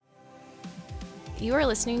You are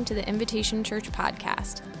listening to the Invitation Church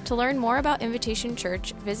podcast. To learn more about Invitation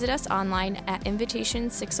Church, visit us online at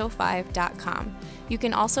invitation605.com. You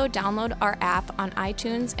can also download our app on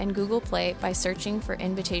iTunes and Google Play by searching for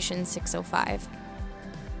Invitation 605.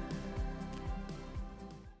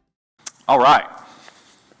 All right.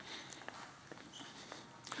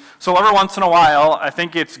 So every once in a while, I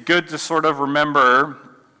think it's good to sort of remember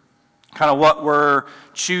kind of what we're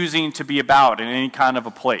choosing to be about in any kind of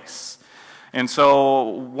a place. And so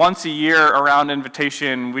once a year around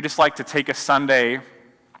Invitation, we just like to take a Sunday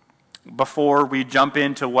before we jump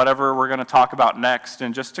into whatever we're going to talk about next,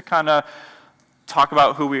 and just to kind of talk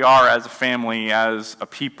about who we are as a family, as a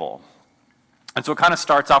people. And so it kind of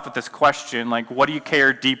starts off with this question, like, what do you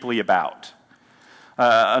care deeply about?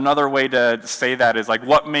 Another way to say that is, like,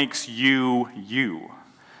 what makes you, you?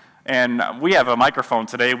 And we have a microphone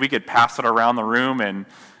today. We could pass it around the room, and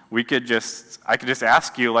I could just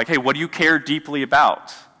ask you, like, hey, what do you care deeply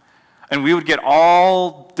about? And we would get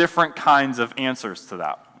all different kinds of answers to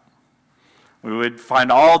that. We would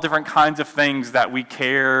find all different kinds of things that we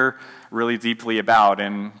care really deeply about,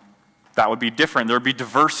 and that would be different. There would be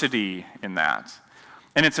diversity in that.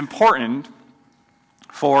 And it's important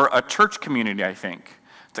for a church community, I think,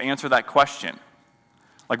 to answer that question.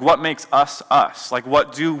 Like, what makes us us? Like,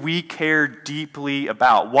 what do we care deeply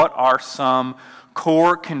about? What are some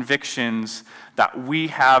core convictions that we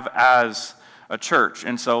have as a church?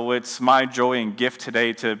 And so it's my joy and gift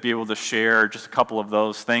today to be able to share just a couple of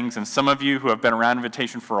those things. And some of you who have been around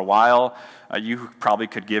Invitation for a while, you probably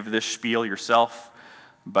could give this spiel yourself,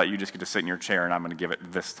 but you just get to sit in your chair, and I'm going to give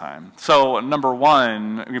it this time. So number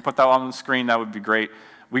one, if you put that on the screen, that would be great.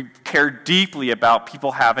 We care deeply about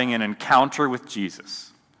people having an encounter with Jesus.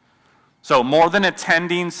 So more than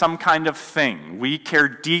attending some kind of thing, we care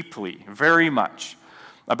deeply, very much,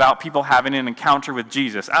 about people having an encounter with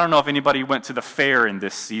Jesus. I don't know if anybody went to the fair in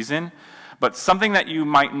this season, but something that you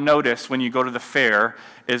might notice when you go to the fair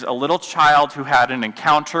is a little child who had an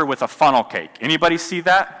encounter with a funnel cake. Anybody see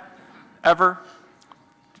that ever?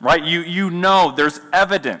 Right? You know there's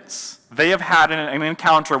evidence they have had an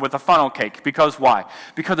encounter with a funnel cake. Because why?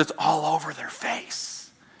 Because it's all over their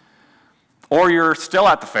face. Or you're still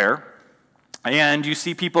at the fair, and you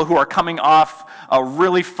see people who are coming off a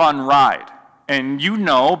really fun ride. And you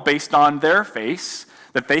know, based on their face,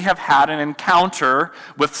 that they have had an encounter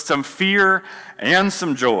with some fear and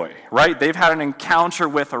some joy, right? They've had an encounter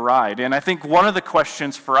with a ride. And I think one of the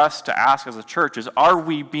questions for us to ask as a church is, are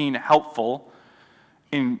we being helpful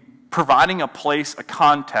in providing a place, a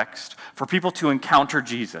context for people to encounter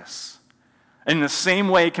Jesus? In the same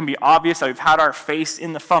way, it can be obvious that we've had our face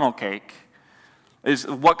in the funnel cake, is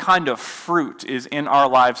what kind of fruit is in our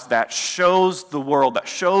lives that shows the world, that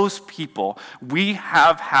shows people we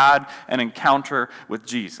have had an encounter with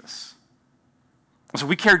Jesus. So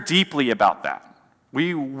we care deeply about that.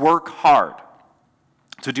 We work hard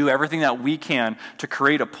to do everything that we can to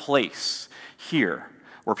create a place here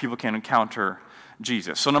where people can encounter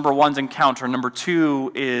Jesus. So number one is encounter. Number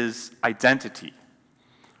two is identity.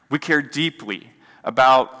 We care deeply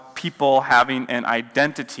about people having an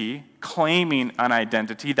identity, claiming an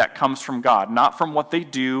identity that comes from God, not from what they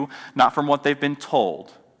do, not from what they've been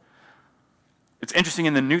told. It's interesting,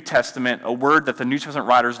 in the New Testament, a word that the New Testament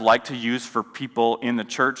writers like to use for people in the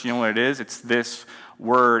church, you know what it is? It's this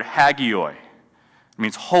word, hagioi. It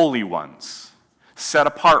means holy ones, set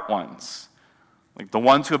apart ones. Like the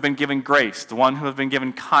ones who have been given grace, the ones who have been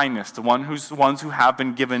given kindness, the ones who have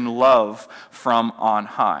been given love from on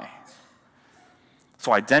high.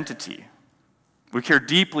 So identity. We care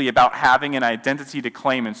deeply about having an identity to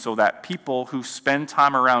claim, and so that people who spend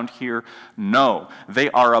time around here know they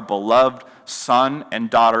are a beloved son and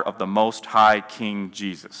daughter of the Most High King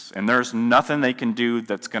Jesus. And there's nothing they can do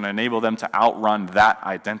that's going to enable them to outrun that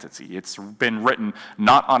identity. It's been written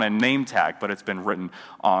not on a name tag, but it's been written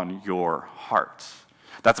on your heart.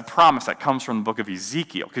 That's a promise that comes from the book of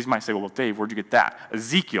Ezekiel. Because you might say, well, Dave, where'd you get that?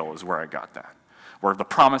 Ezekiel is where I got that. Where the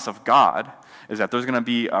promise of God is that I'm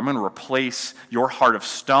going to replace your heart of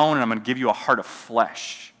stone, and I'm going to give you a heart of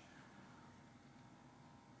flesh.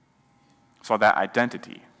 So that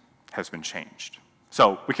identity has been changed.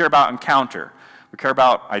 So we care about encounter. We care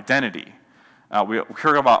about identity. We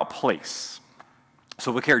care about a place.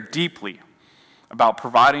 So we care deeply about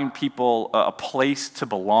providing people a place to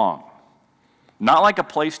belong. Not like a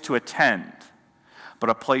place to attend, but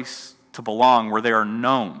a place to belong where they are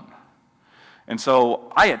known. And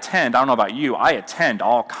so I don't know about you, I attend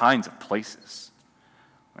all kinds of places.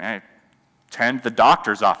 I attend the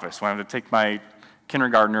doctor's office when I have to take my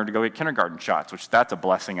kindergartner to go get kindergarten shots, which that's a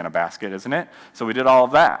blessing in a basket, isn't it? So we did all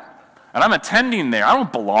of that. And I'm attending there. I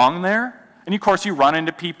don't belong there. And of course, you run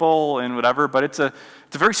into people and whatever, but it's a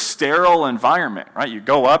very sterile environment, right? You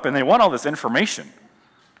go up and they want all this information,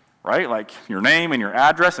 right? Like your name and your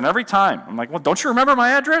address, and every time I'm like, well, don't you remember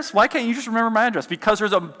my address? Why can't you just remember my address? Because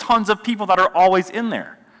there's tons of people that are always in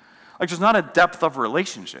there. Like there's not a depth of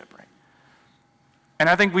relationship, right? And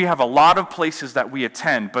I think we have a lot of places that we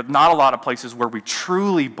attend, but not a lot of places where we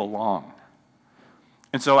truly belong.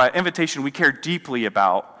 And so at Invitation, we care deeply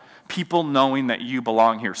about people knowing that you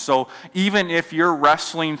belong here. So even if you're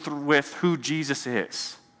wrestling with who Jesus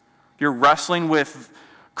is, you're wrestling with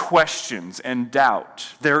questions and doubt,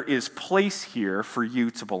 there is place here for you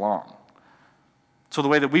to belong. So the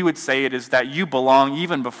way that we would say it is that you belong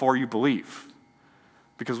even before you believe.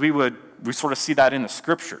 Because we sort of see that in the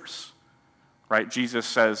scriptures, right? Jesus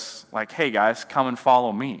says, like, hey guys, come and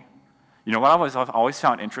follow me. You know what I've always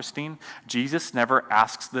found interesting? Jesus never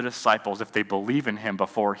asks the disciples if they believe in him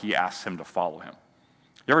before he asks him to follow him.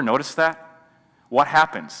 You ever notice that? What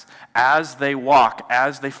happens? As they walk,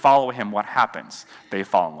 as they follow him, what happens? They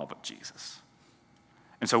fall in love with Jesus.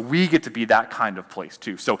 And so we get to be that kind of place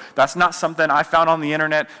too. So that's not something I found on the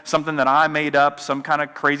internet, something that I made up, some kind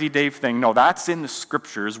of crazy Dave thing. No, that's in the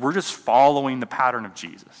scriptures. We're just following the pattern of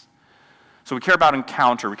Jesus. So we care about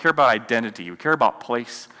encounter, we care about identity, we care about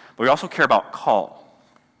place, but we also care about call.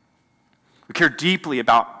 We care deeply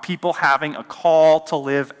about people having a call to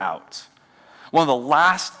live out. One of the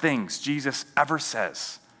last things Jesus ever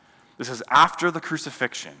says, this is after the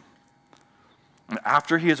crucifixion, and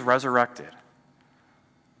after he is resurrected.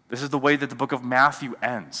 This is the way that the book of Matthew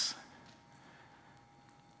ends.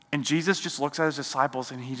 And Jesus just looks at his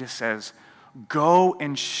disciples and he just says, go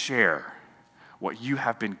and share what you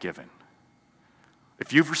have been given.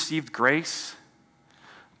 If you've received grace,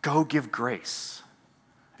 go give grace.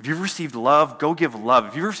 If you've received love, go give love.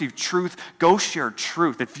 If you've received truth, go share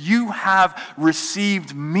truth. If you have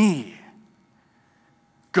received me,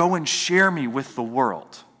 go and share me with the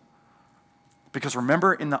world. Because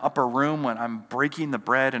remember in the upper room when I'm breaking the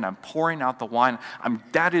bread and I'm pouring out the wine,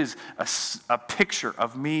 that is a picture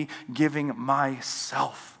of me giving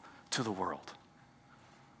myself to the world.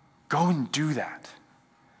 Go and do that.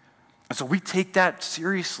 And so we take that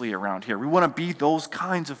seriously around here. We want to be those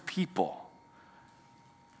kinds of people.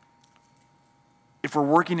 If we're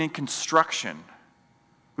working in construction,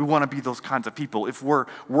 we want to be those kinds of people. If we're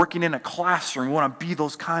working in a classroom, we want to be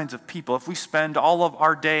those kinds of people. If we spend all of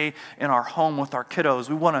our day in our home with our kiddos,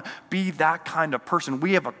 we want to be that kind of person.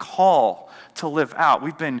 We have a call to live out.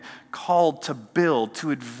 We've been called to build,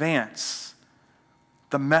 to advance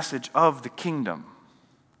the message of the kingdom.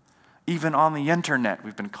 Even on the internet,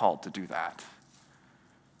 we've been called to do that.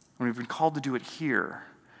 And we've been called to do it here,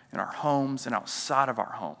 in our homes and outside of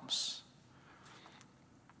our homes.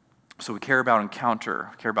 So we care about encounter,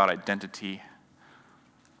 we care about identity,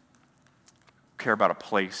 we care about a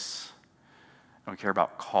place, and we care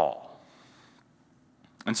about call.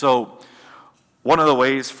 And so one of the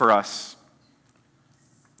ways for us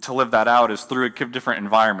to live that out is through different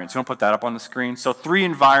environments. You want to put that up on the screen? So 3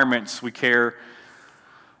 environments we care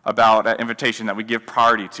about at Invitation that we give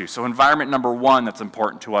priority to. So environment number 1 that's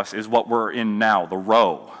important to us is what we're in now, the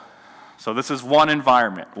row. So this is one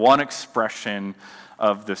environment, one expression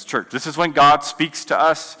of this church. This is when God speaks to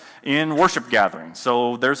us in worship gatherings.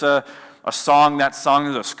 So there's a song that's sung,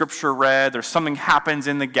 there's a scripture read, there's something happens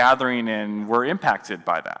in the gathering, and we're impacted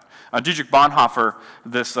by that. Dietrich Bonhoeffer,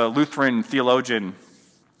 this Lutheran theologian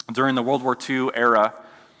during the World War II era,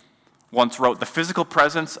 once wrote, "The physical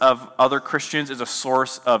presence of other Christians is a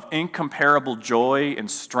source of incomparable joy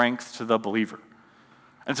and strength to the believer."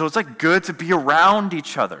 And so it's like good to be around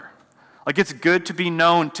each other. Like it's good to be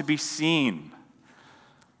known, to be seen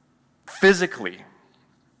physically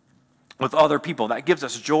with other people. That gives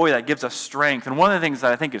us joy, that gives us strength. And one of the things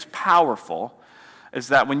that I think is powerful is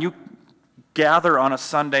that when you gather on a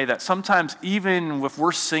Sunday, that sometimes even if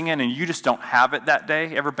we're singing and you just don't have it that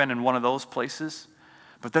day, ever been in one of those places?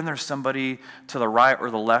 But then there's somebody to the right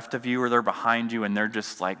or the left of you or they're behind you and they're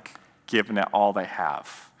just like giving it all they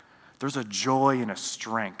have. There's a joy and a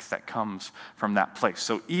strength that comes from that place.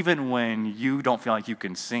 So even when you don't feel like you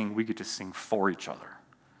can sing, we get to sing for each other.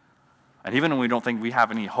 And even when we don't think we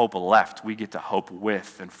have any hope left, we get to hope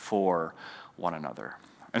with and for one another.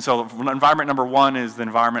 And so environment number 1 is the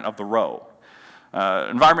environment of the row.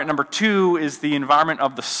 Environment number 2 is the environment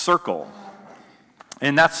of the circle.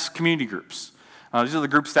 And that's community groups. These are the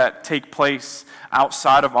groups that take place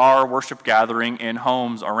outside of our worship gathering in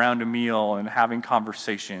homes around a meal and having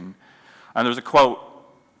conversation. And there's a quote,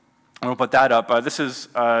 I'm going to put that up. This is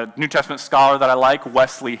a New Testament scholar that I like,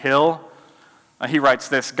 Wesley Hill. He writes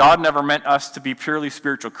this: "God never meant us to be purely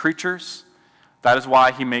spiritual creatures, That is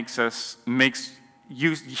why he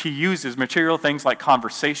he uses material things like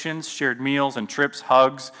conversations, shared meals and trips,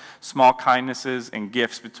 hugs, small kindnesses, and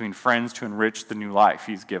gifts between friends to enrich the new life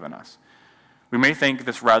he's given us. We may think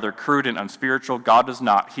this rather crude and unspiritual. God does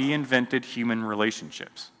not. He invented human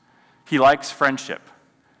relationships. He likes friendship.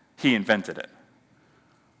 He invented it.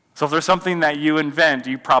 So if there's something that you invent,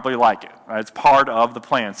 you probably like it. Right? It's part of the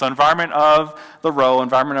plan. So environment of the row,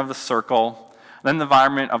 environment of the circle, then the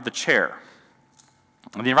environment of the chair.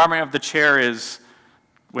 And the environment of the chair is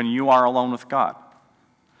when you are alone with God.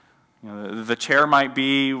 The chair might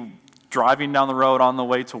be driving down the road on the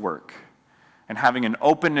way to work and having an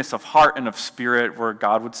openness of heart and of spirit where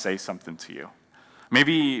God would say something to you.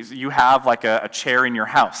 Maybe you have like a chair in your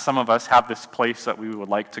house. Some of us have this place that we would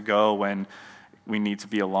like to go when we need to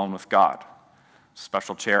be alone with God.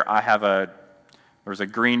 Special chair. There was a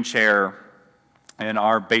green chair in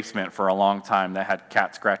our basement for a long time that had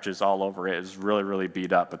cat scratches all over it. It was really, really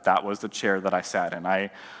beat up, but that was the chair that I sat in.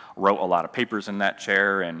 I wrote a lot of papers in that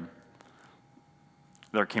chair, and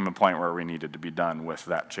there came a point where we needed to be done with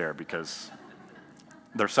that chair because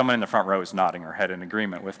there's someone in the front row who's nodding her head in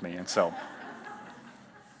agreement with me, and so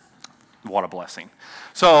what a blessing.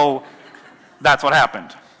 So that's what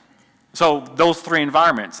happened. So those three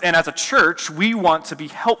environments. And as a church, we want to be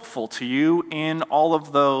helpful to you in all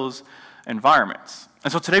of those environments.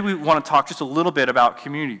 And so today we want to talk just a little bit about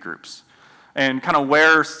community groups and kind of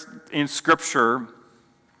where in Scripture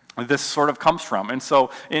this sort of comes from. And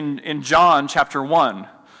so in John chapter 1,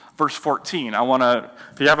 verse 14,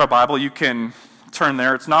 if you have a Bible, you can turn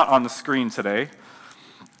there. It's not on the screen today.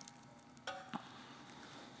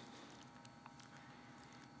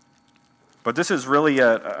 But this is really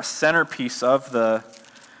a centerpiece of the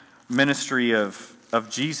ministry of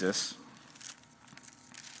Jesus.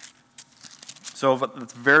 So at the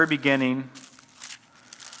very beginning,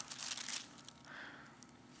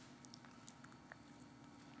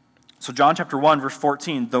 so John chapter 1, verse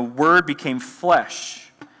 14, the Word became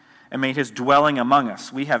flesh and made his dwelling among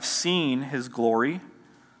us. We have seen his glory,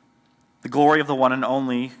 the glory of the one and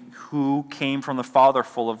only who came from the Father,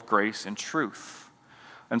 full of grace and truth.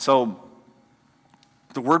 And so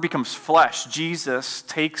the Word becomes flesh. Jesus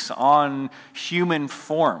takes on human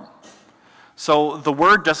form. So the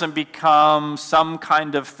Word doesn't become some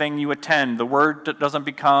kind of thing you attend. The Word doesn't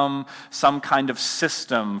become some kind of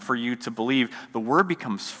system for you to believe. The Word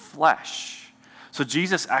becomes flesh. So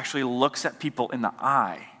Jesus actually looks at people in the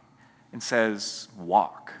eye and says,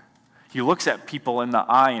 walk. He looks at people in the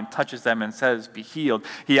eye and touches them and says, be healed.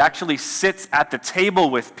 He actually sits at the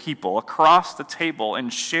table with people, across the table,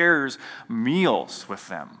 and shares meals with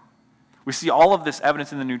them. We see all of this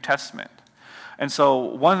evidence in the New Testament. And so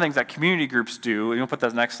one of the things that community groups do, you'll put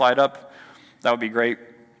that next slide up, that would be great,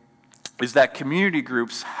 is that community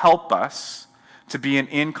groups help us to be an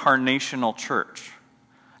incarnational church.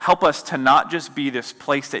 Help us to not just be this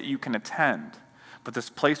place that you can attend, but this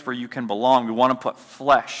place where you can belong. We want to put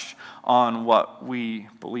flesh on what we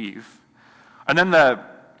believe. And then the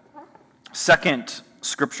second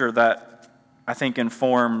scripture that I think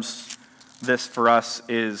informs this for us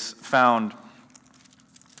is found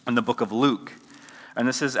in the book of Luke. And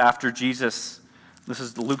this is after Jesus, this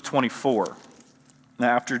is Luke 24.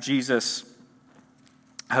 Now, after Jesus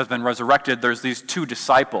has been resurrected, there's these two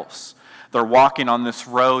disciples. They're walking on this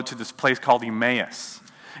road to this place called Emmaus.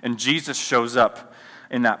 And Jesus shows up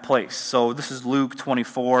in that place. So this is Luke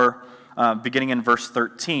 24, beginning in verse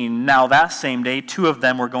 13. Now that same day, two of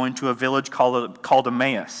them were going to a village called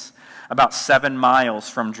Emmaus, about 7 miles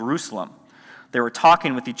from Jerusalem. They were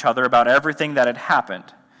talking with each other about everything that had happened.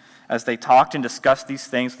 As they talked and discussed these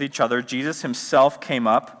things with each other, Jesus himself came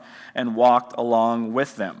up and walked along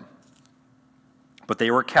with them. But they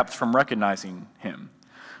were kept from recognizing him.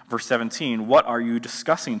 Verse 17, what are you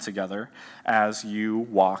discussing together as you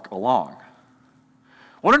walk along?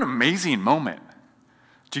 What an amazing moment.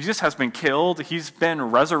 Jesus has been killed, he's been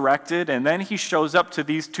resurrected, and then he shows up to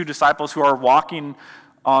these two disciples who are walking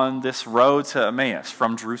on this road to Emmaus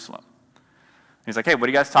from Jerusalem. He's like, hey, what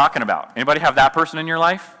are you guys talking about? Anybody have that person in your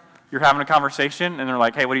life? You're having a conversation, and they're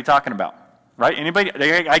like, hey, what are you talking about? Right? Anybody?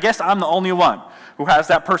 I guess I'm the only one who has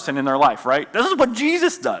that person in their life, right? This is what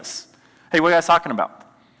Jesus does. Hey, what are you guys talking about?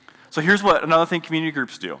 So here's what another thing community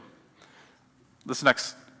groups do. This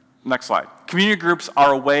next slide. Community groups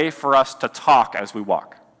are a way for us to talk as we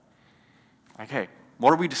walk. Like, hey,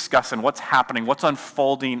 what are we discussing? What's happening? What's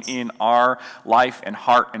unfolding in our life and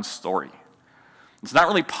heart and story? It's not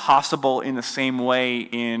really possible in the same way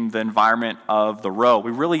in the environment of the row.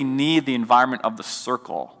 We really need the environment of the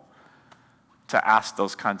circle to ask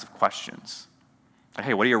those kinds of questions. Like,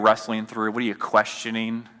 hey, what are you wrestling through? What are you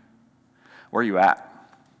questioning? Where are you at?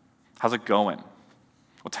 How's it going?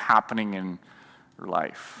 What's happening in your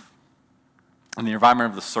life? And the environment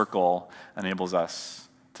of the circle enables us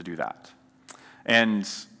to do that. And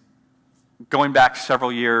going back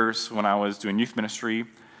several years when I was doing youth ministry,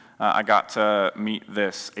 I got to meet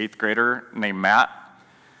this 8th grader named Matt,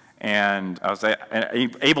 and I was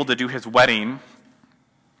able to do his wedding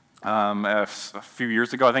a few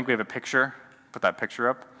years ago. I think we have a picture. Put that picture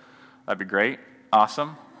up. That'd be great.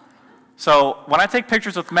 Awesome. So when I take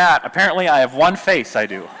pictures with Matt, apparently I have one face I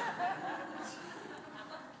do.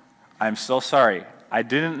 I'm so sorry. I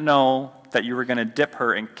didn't know that you were going to dip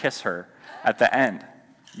her and kiss her at the end.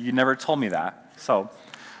 You never told me that. So,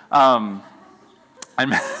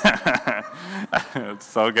 it's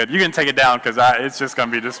so good. You can take it down because it's just going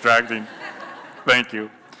to be distracting. Thank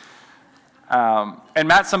you. And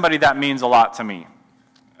Matt's somebody that means a lot to me.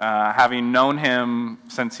 Having known him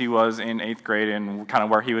since he was in 8th grade and kind of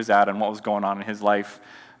where he was at and what was going on in his life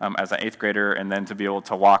as an 8th grader, and then to be able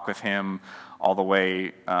to walk with him all the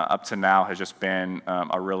way up to now has just been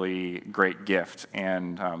a really great gift.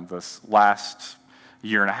 And this last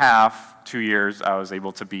year and a half, 2 years, I was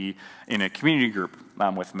able to be in a community group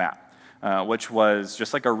with Matt, which was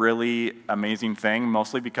just like a really amazing thing,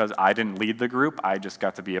 mostly because I didn't lead the group. I just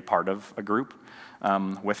got to be a part of a group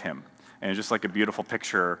with him. And it's just like a beautiful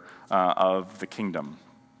picture of the kingdom.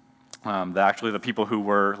 Actually, the people who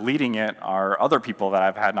were leading it are other people that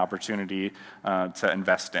I've had an opportunity to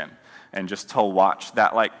invest in. And just to watch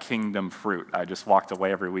that like kingdom fruit, I just walked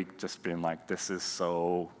away every week just being like, this is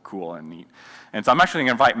so cool and neat. And so I'm actually going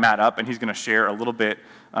to invite Matt up, and he's going to share a little bit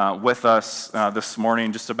with us this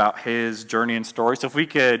morning just about his journey and story. So if we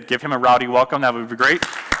could give him a rowdy welcome, that would be great.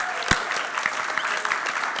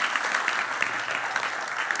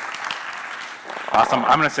 Awesome.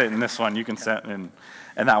 I'm going to sit in this one. You can sit in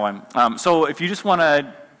that one. So if you just want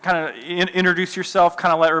to kind of introduce yourself,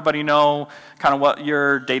 kind of let everybody know kind of what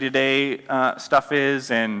your day-to-day stuff is,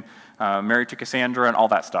 and married to Cassandra and all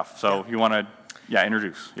that stuff. So you want to,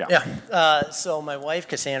 introduce. So my wife,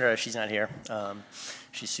 Cassandra, she's not here.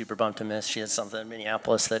 She's super bummed to miss. She had something in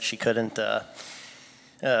Minneapolis that she couldn't,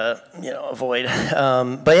 avoid.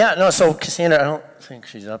 So Cassandra, I don't think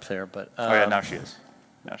she's up there, but. Now she is.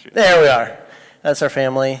 There we are. That's our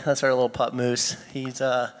family. That's our little pup Moose. He's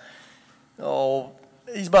about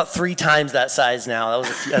 3 times that size now.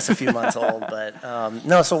 That's a few months old, but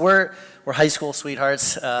so we're high school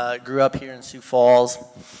sweethearts. Grew up here in Sioux Falls,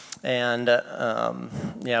 and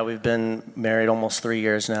we've been married almost 3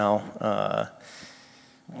 years now.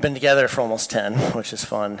 Been together for almost 10, which is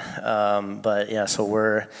fun.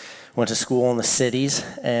 So went to school in the cities,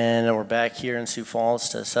 and we're back here in Sioux Falls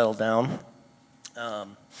to settle down.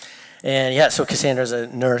 So Cassandra's a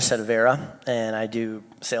nurse at Avera, and I do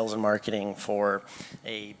sales and marketing for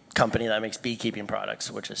a company that makes beekeeping products,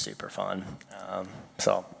 which is super fun.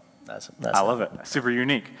 That's I love it. Super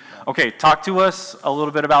unique. Okay, talk to us a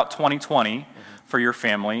little bit about 2020 for your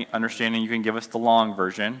family, understanding you can give us the long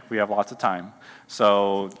version. We have lots of time.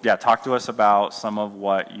 So, talk to us about some of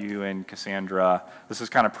what you and Cassandra, this is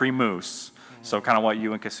kind of pre-Moose, so kind of what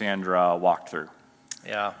you and Cassandra walked through.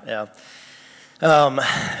 Yeah.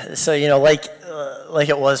 Like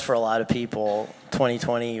it was for a lot of people,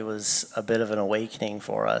 2020 was a bit of an awakening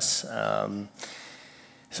for us.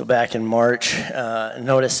 So back in March,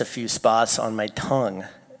 noticed a few spots on my tongue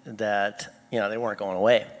that, they weren't going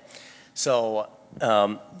away. So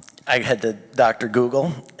I had to Dr.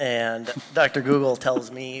 Google, and Dr. Google tells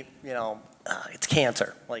me, it's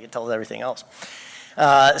cancer, like it tells everything else.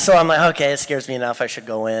 So I'm like, okay, it scares me enough, I should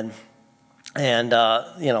go in. And,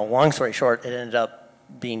 long story short, it ended up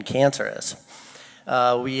being cancerous.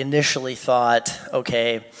 We initially thought,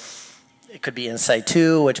 okay, it could be in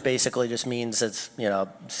situ, which basically just means it's,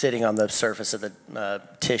 sitting on the surface of the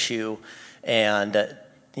tissue, and,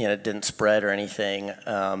 it didn't spread or anything.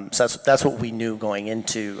 So that's what we knew going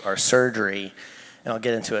into our surgery. And I'll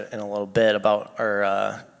get into it in a little bit about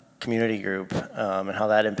our community group and how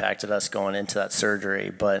that impacted us going into that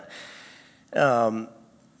surgery. But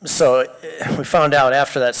so we found out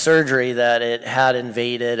after that surgery that it had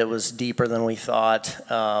invaded. It was deeper than we thought.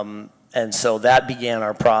 And so that began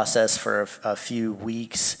our process for a few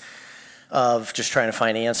weeks of just trying to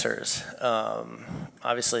find answers.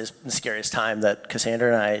 Obviously, it's the scariest time that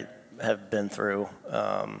Cassandra and I have been through.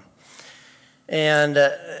 It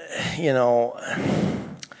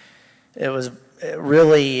was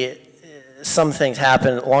really, some things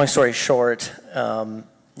happened. Long story short,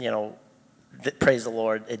 praise the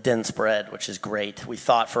Lord, it didn't spread, which is great. We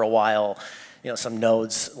thought for a while, some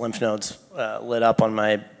lymph nodes lit up on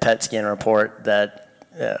my PET scan report that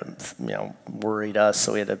worried us,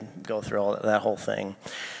 so we had to go through all that whole thing.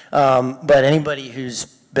 But anybody who's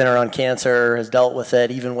been around cancer, has dealt with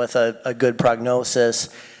it, even with a good prognosis,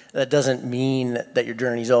 that doesn't mean that your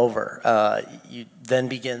journey's over. Then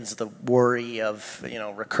begins the worry of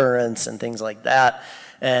recurrence and things like that.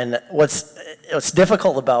 And what's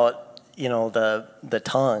difficult about the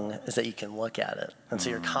tongue is that you can look at it, and so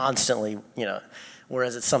you're constantly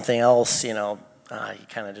whereas it's something else you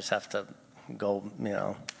kind of just have to go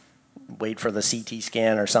wait for the CT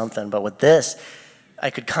scan or something. But with this, I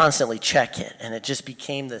could constantly check it, and it just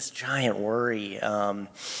became this giant worry.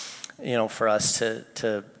 For us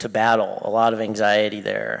to battle, a lot of anxiety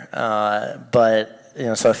there. But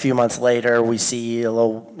so a few months later, we see a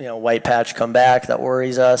little white patch come back that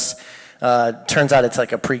worries us. Turns out it's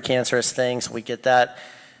like a precancerous thing, so we get that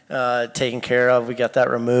taken care of. We got that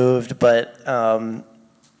removed, but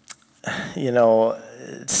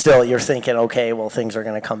still you're thinking, okay, well, things are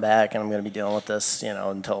going to come back, and I'm going to be dealing with this,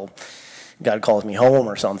 until God calls me home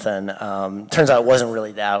or something. Turns out it wasn't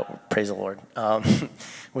really that. Praise the Lord.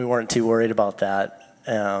 We weren't too worried about that.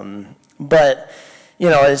 But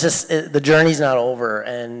it's just the journey's not over,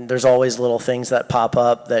 and there's always little things that pop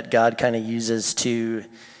up that God kind of uses to,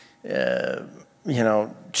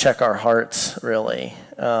 check our hearts, really.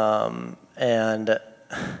 And I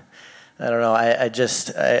don't know.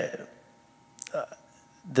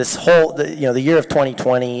 This whole, the year of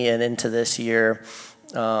 2020 and into this year,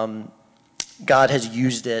 God has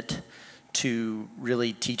used it to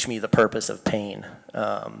really teach me the purpose of pain,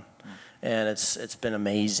 and it's been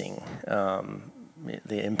amazing,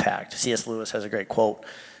 the impact. C.S. Lewis has a great quote.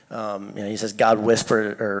 He says, "God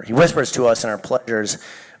he whispers to us in our pleasures,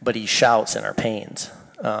 but he shouts in our pains."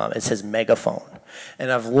 It's his megaphone, and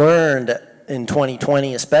I've learned in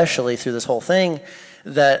 2020, especially through this whole thing,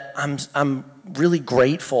 that I'm really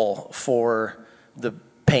grateful for the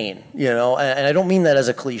pain, and I don't mean that as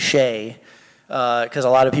a cliche. Because a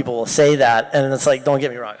lot of people will say that, and it's like, don't get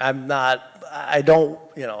me wrong, I'm not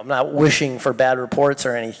wishing for bad reports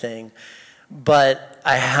or anything, but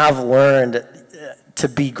I have learned to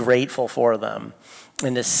be grateful for them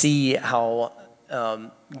and to see how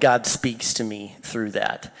God speaks to me through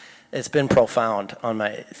that. It's been profound on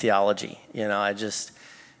my theology.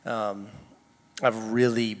 I've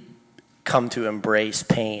really come to embrace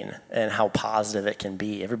pain and how positive it can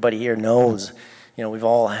be. Everybody here knows. We've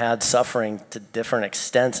all had suffering to different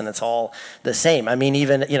extents, and it's all the same. I mean,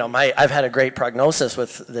 even, I've had a great prognosis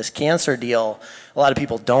with this cancer deal. A lot of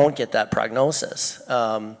people don't get that prognosis.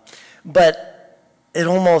 But it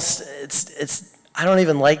almost, I don't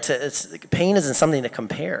even like to, pain isn't something to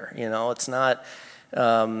compare, It's not,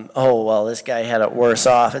 this guy had it worse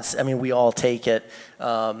off. We all take it,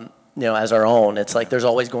 as our own. It's like there's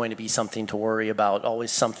always going to be something to worry about,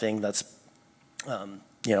 always something that's,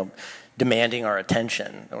 demanding our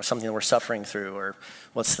attention, or something that we're suffering through, or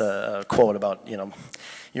what's the quote about,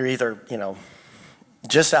 you're either,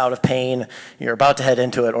 just out of pain, you're about to head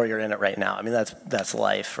into it, or you're in it right now. That's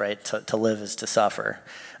life, right? To live is to suffer.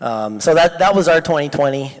 So that was our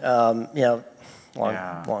 2020, long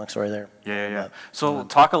story there. Yeah. So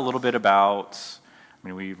talk a little bit about,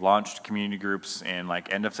 we launched community groups in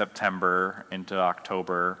end of September into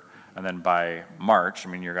October, and then by March,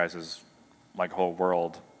 your guys' whole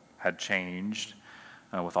world had changed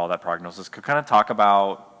with all that prognosis. Could kind of talk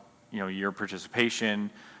about your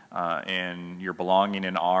participation and your belonging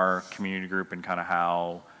in our community group, and kind of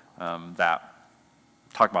how how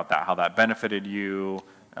that benefited you,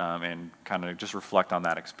 and kind of just reflect on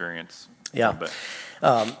that experience a little bit.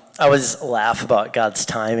 I always laugh about God's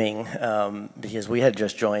timing, because we had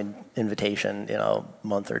just joined Invitation, a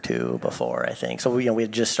month or two before, I think. So we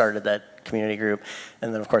had just started that community group,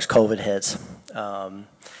 and then of course COVID hits.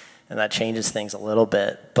 And that changes things a little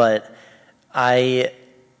bit. But I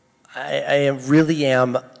really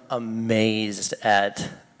am amazed at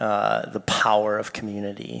the power of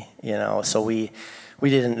community. So we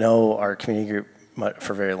didn't know our community group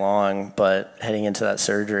for very long, but heading into that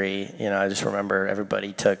surgery, I just remember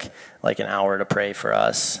everybody took an hour to pray for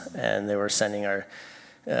us, and they were sending our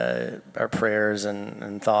prayers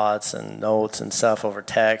and thoughts and notes and stuff over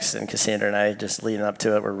text, and Cassandra and I, just leading up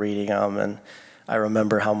to it, were reading them, and I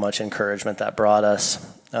remember how much encouragement that brought us.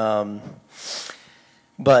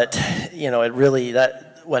 But it really, the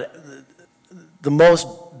most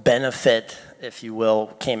benefit, if you will,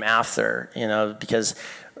 came after, because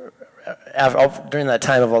during that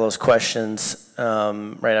time of all those questions,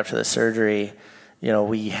 right after the surgery, it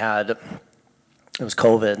was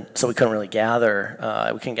COVID, so we couldn't really gather.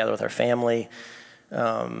 We couldn't gather with our family.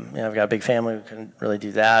 I've got a big family. We couldn't really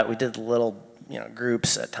do that. We did little,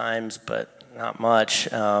 groups at times, but not much,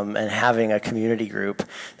 and having a community group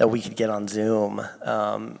that we could get on Zoom.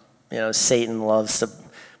 Satan loves to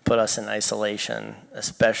put us in isolation,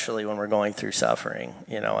 especially when we're going through suffering,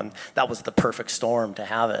 and that was the perfect storm to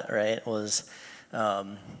have it, right? It was,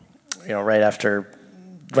 right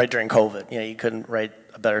during COVID, you couldn't write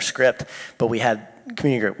a better script, but we had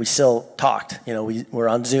community group. We still talked, we were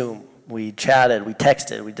on Zoom, we chatted, we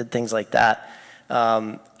texted, we did things like that.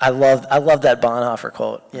 I love that Bonhoeffer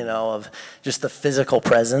quote, of just the physical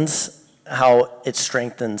presence, how it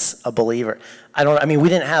strengthens a believer. We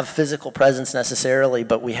didn't have physical presence necessarily,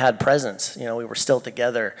 but we had presence. We were still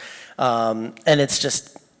together. And it's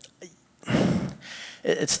just,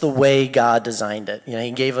 it's the way God designed it.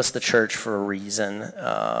 He gave us the church for a reason.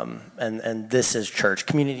 And this is church.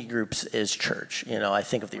 Community groups is church. I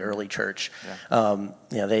think of the early church.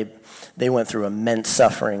 Yeah. They went through immense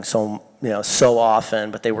suffering so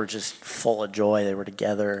often, but they were just full of joy. They were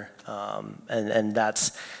together. And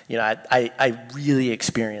that's, I really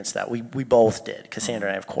experienced that. We both did. Cassandra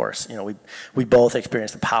and I, of course, we both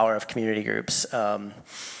experienced the power of community groups,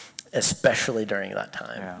 especially during that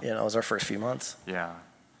time. Yeah. It was our first few months. Yeah.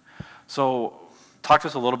 So talk to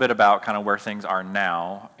us a little bit about kind of where things are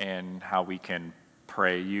now and how we can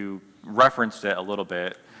pray. You referenced it a little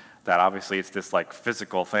bit, that obviously it's this like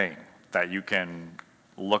physical thing that you can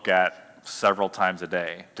look at several times a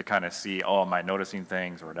day to kind of see, am I noticing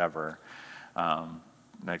things or whatever.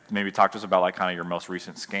 Maybe talk to us about like kind of your most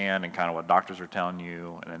recent scan and kind of what doctors are telling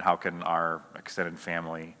you, and then how can our extended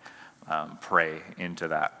family pray into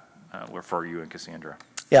that for you and Cassandra.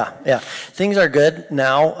 Yeah. Things are good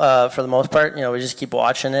now for the most part. We just keep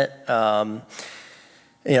watching it.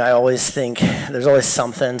 I always think there's always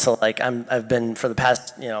something. So like I've been for the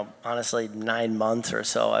past, honestly 9 months or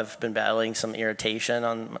so, I've been battling some irritation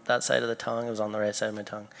on that side of the tongue. It was on the right side of my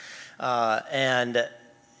tongue.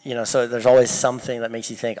 So there's always something that makes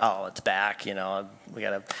you think, it's back. I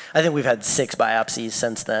think we've had 6 biopsies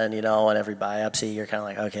since then, and every biopsy you're kind of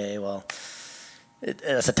like, okay, well,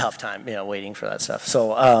 it's a tough time, waiting for that stuff.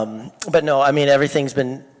 So, but no, everything's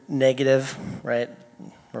been negative, right?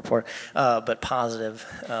 Report, but positive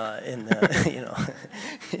in the,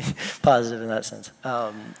 positive in that sense.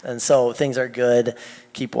 And so things are good.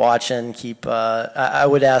 Keep watching. I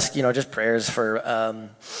would ask, just prayers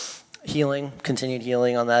for healing, continued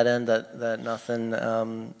healing on that end. That nothing,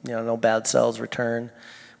 no bad cells return.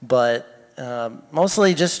 But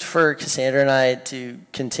mostly just for Cassandra and I to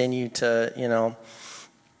continue to,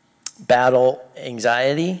 battle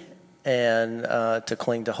anxiety and to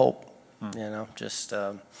cling to hope.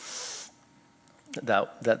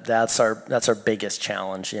 That's our biggest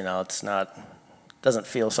challenge. It's not, doesn't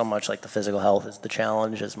feel so much like the physical health is the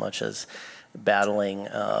challenge as much as battling,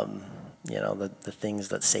 the things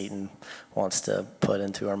that Satan wants to put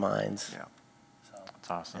into our minds. Yeah, that's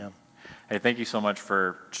awesome. Yeah. Hey, thank you so much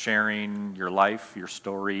for sharing your life, your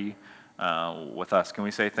story with us. Can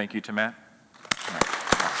we say thank you to Matt? Yeah.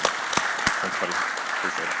 Awesome. Thanks, buddy.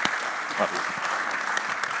 Appreciate it. Love you.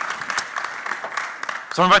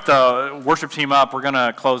 So I'm going to invite the worship team up. We're going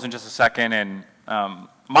to close in just a second. And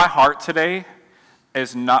my heart today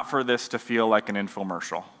is not for this to feel like an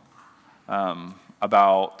infomercial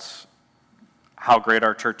about how great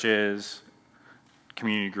our church is,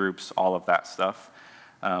 community groups, all of that stuff.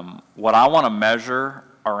 What I want to measure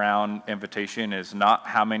around invitation is not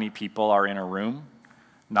how many people are in a room,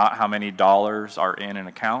 not how many dollars are in an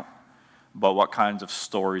account, but what kinds of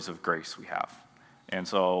stories of grace we have. And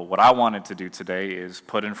so what I wanted to do today is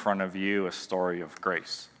put in front of you a story of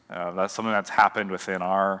grace. That's something that's happened within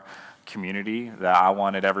our community that I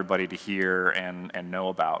wanted everybody to hear and know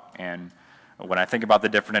about. And when I think about the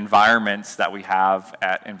different environments that we have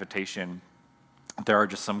at Invitation, there are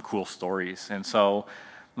just some cool stories. And so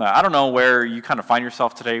I don't know where you kind of find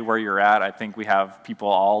yourself today, where you're at. I think we have people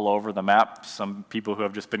all over the map, some people who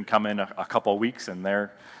have just been coming a couple of weeks and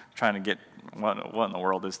they're trying to get, what in the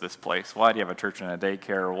world is this place? Why do you have a church and a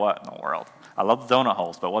daycare, or what in the world? I love the donut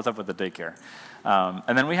holes, but what's up with the daycare?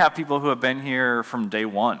 And then we have people who have been here from day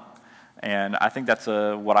one. And I think that's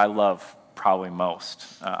what I love probably most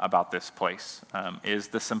about this place, is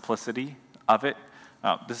the simplicity of it.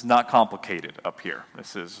 This is not complicated up here.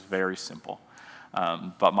 This is very simple.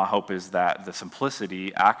 But my hope is that the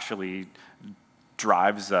simplicity actually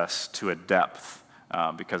drives us to a depth,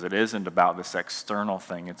 because it isn't about this external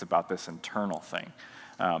thing, it's about this internal thing.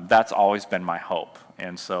 That's always been my hope.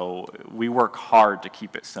 And so we work hard to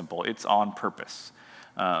keep it simple. It's on purpose,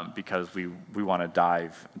 because we want to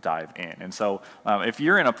dive in. And so if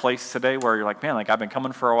you're in a place today where you're like, man, like I've been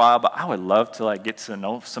coming for a while, but I would love to like get to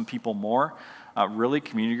know some people more, really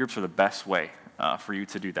community groups are the best way for you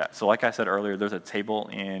to do that. So like I said earlier, there's a table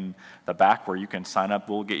in the back where you can sign up.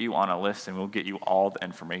 We'll get you on a list, and we'll get you all the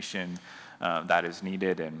information that is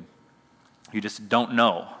needed. And you just don't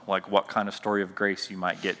know like what kind of story of grace you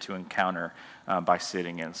might get to encounter by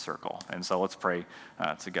sitting in a circle. And so let's pray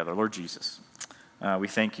together. Lord Jesus, we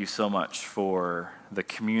thank you so much for the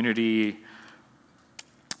community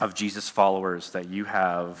of Jesus followers that you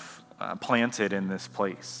have planted in this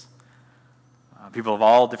place. People of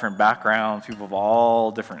all different backgrounds, people of all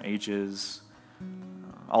different ages,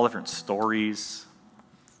 all different stories.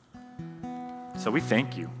 So we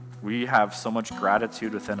thank you. We have so much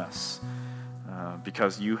gratitude within us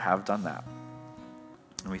because you have done that.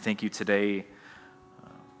 And we thank you today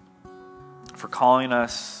for calling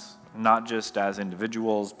us not just as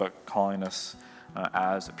individuals, but calling us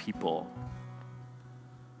as a people.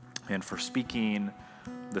 And for speaking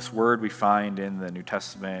this word we find in the New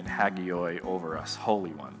Testament, hagioi, over us,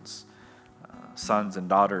 holy ones, sons and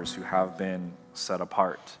daughters who have been set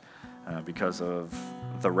apart because of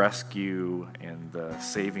the rescue and the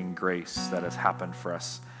saving grace that has happened for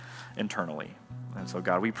us internally. And so,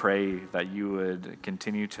 God, we pray that you would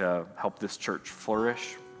continue to help this church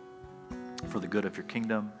flourish for the good of your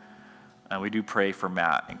kingdom. And we do pray for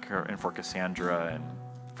Matt and for Cassandra and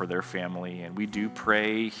for their family. And we do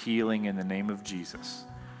pray healing in the name of Jesus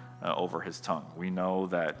over his tongue. We know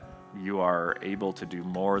that you are able to do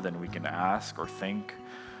more than we can ask or think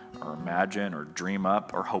or imagine or dream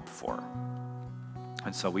up or hope for.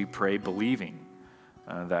 And so we pray believing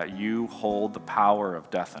that you hold the power of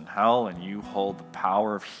death and hell, and you hold the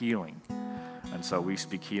power of healing. And so we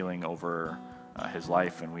speak healing over his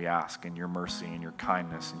life, and we ask in your mercy and your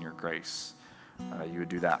kindness and your grace you would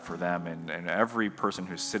do that for them. And every person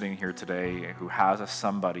who's sitting here today who has a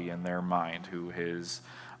somebody in their mind who is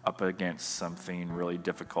up against something really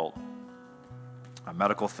difficult, a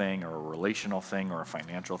medical thing or a relational thing or a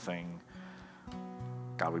financial thing,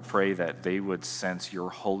 God, we pray that they would sense your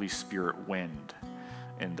Holy Spirit wind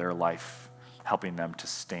in their life, helping them to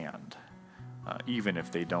stand, even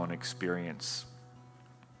if they don't experience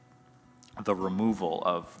the removal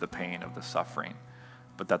of the pain of the suffering,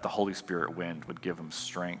 but that the Holy Spirit wind would give them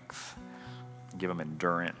strength, give them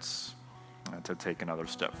endurance to take another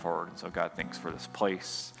step forward. And so, God, thanks for this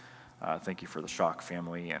place. Thank you for the Schock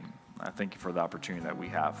family, and thank you for the opportunity that we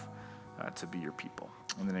have to be your people.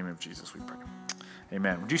 In the name of Jesus, we pray.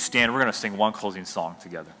 Amen. Would you stand? We're going to sing one closing song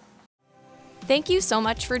together. Thank you so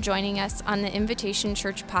much for joining us on the Invitation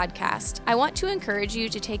Church podcast. I want to encourage you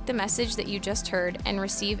to take the message that you just heard and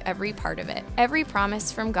receive every part of it. Every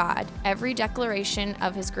promise from God, every declaration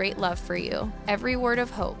of his great love for you, every word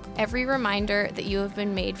of hope, every reminder that you have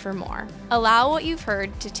been made for more. Allow what you've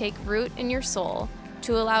heard to take root in your soul,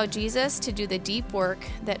 to allow Jesus to do the deep work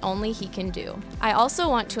that only he can do. I also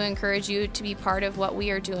want to encourage you to be part of what we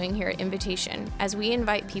are doing here at Invitation as we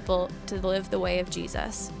invite people to live the way of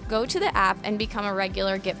Jesus. Go to the app and become a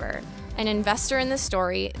regular giver, an investor in the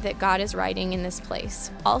story that God is writing in this place.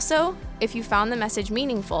 Also, if you found the message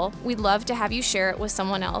meaningful, we'd love to have you share it with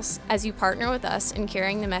someone else as you partner with us in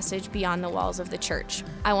carrying the message beyond the walls of the church.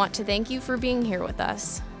 I want to thank you for being here with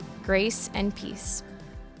us. Grace and peace.